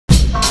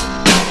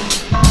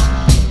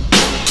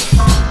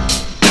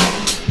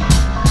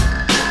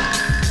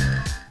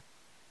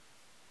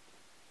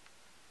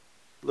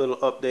little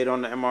update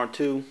on the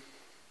MR2.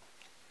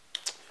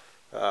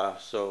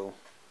 So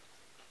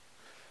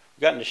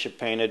gotten the shit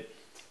painted,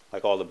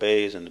 like all the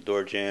bays and the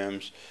door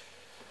jambs.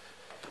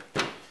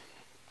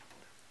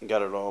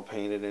 Got it all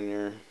painted in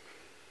there.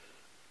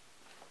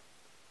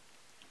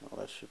 All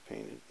that shit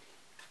painted.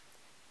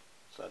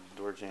 Inside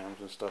the door jambs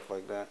and stuff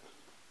like that.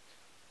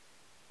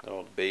 Got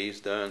all the bays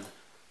done.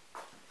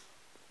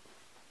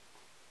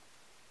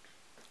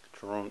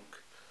 Trunk,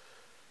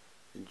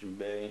 engine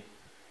bay.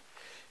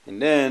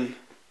 And then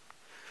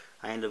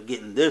I end up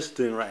getting this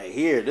thing right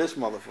here. This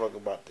motherfucker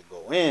about to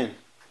go in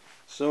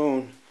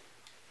soon.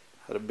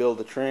 How to build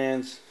the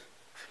trans.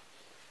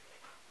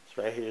 It's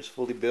right here. It's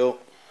fully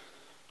built.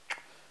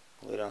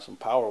 Lay down some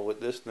power with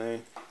this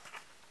thing.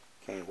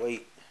 Can't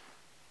wait.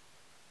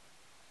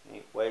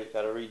 Can't wait.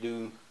 Gotta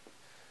redo.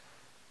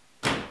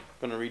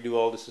 Gonna redo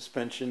all the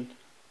suspension.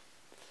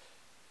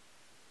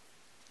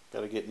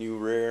 Gotta get new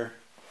rear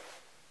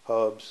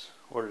hubs.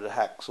 Order the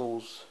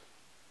axles.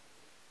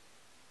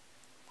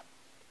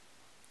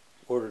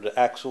 Order the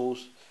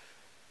axles.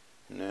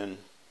 And then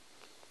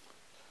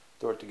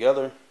throw it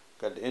together.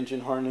 Got the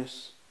engine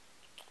harness.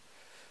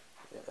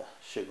 Yeah,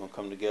 shit gonna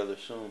come together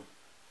soon.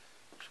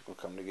 Shit gonna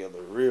come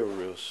together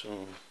real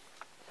soon.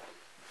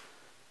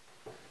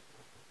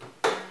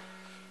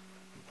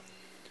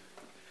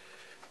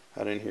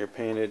 Got in here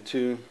painted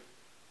too.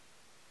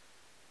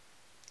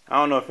 I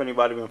don't know if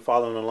anybody been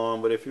following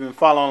along, but if you've been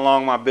following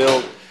along my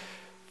build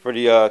for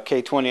the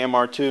K20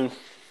 MR2,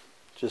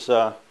 just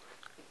go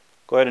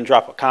ahead and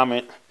drop a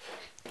comment.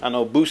 I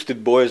know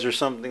Boosted Boys or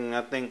something,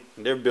 I think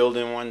they're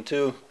building one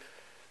too.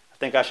 I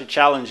think I should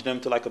challenge them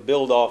to like a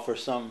build off or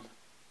something,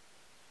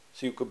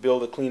 so you could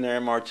build a cleaner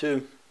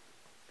MR2.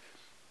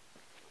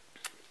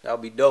 That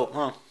would be dope,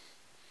 huh?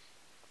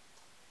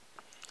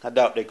 I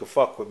doubt they could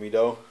fuck with me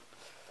though.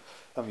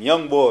 Them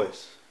young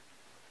boys.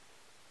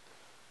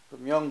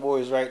 Them young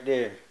boys right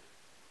there.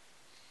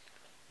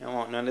 You don't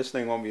want none. This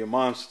thing gonna be a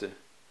monster. This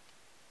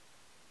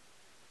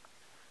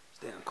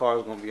damn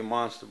car's gonna be a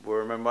monster, boy.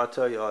 Remember I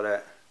tell you all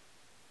that.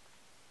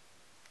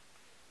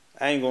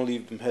 I ain't gonna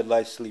leave them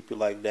headlights sleepy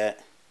like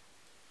that.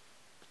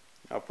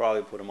 I'll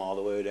probably put them all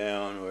the way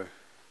down or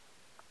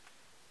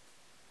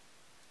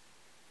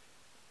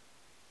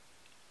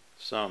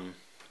something.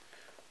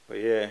 But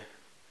yeah,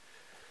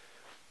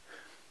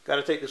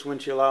 gotta take this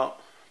windshield out.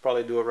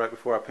 Probably do it right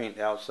before I paint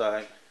the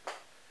outside.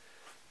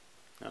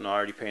 I know I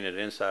already painted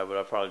the inside, but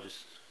I'll probably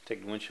just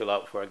take the windshield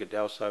out before I get the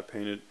outside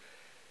painted.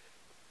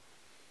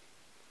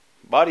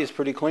 Body is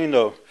pretty clean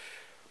though.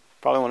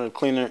 Probably one of the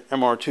cleaner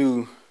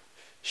MR2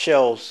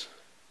 shells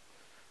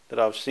that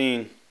I've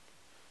seen.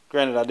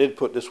 Granted, I did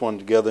put this one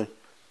together.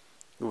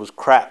 It was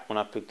crap when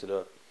I picked it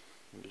up.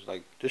 It was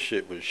like, this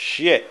shit was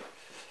shit.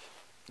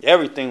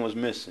 Everything was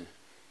missing.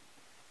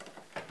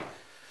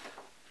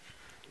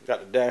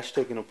 Got the dash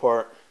taken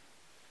apart.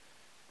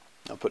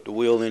 I put the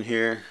wheel in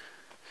here.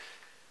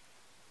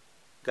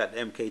 Got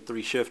the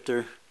MK3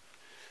 shifter.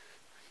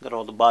 Got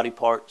all the body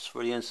parts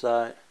for the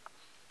inside.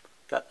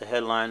 Got the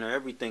headliner.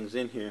 Everything's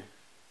in here.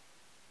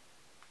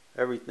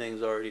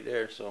 Everything's already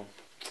there, so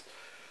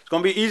it's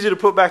gonna be easy to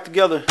put back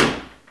together.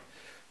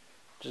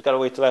 Just gotta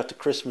wait till after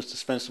Christmas to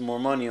spend some more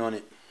money on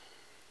it.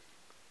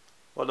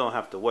 Well, don't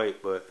have to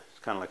wait, but it's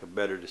kind of like a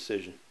better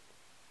decision.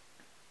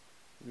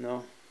 You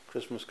know,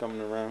 Christmas coming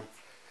around.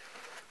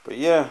 But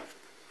yeah,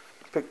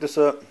 pick this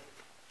up,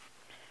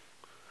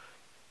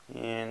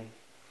 and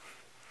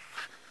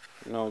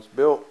you know it's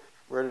built,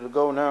 ready to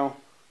go now.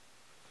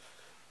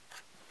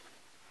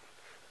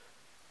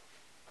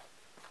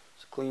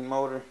 It's a clean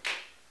motor,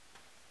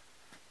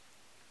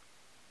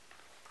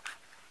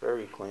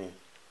 very clean.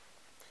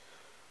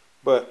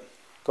 But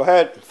go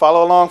ahead,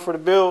 follow along for the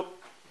build,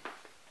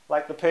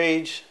 like the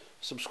page,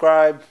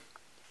 subscribe,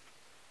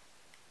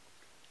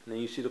 and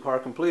then you see the car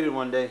completed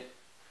one day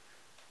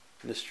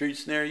in the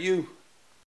streets near you.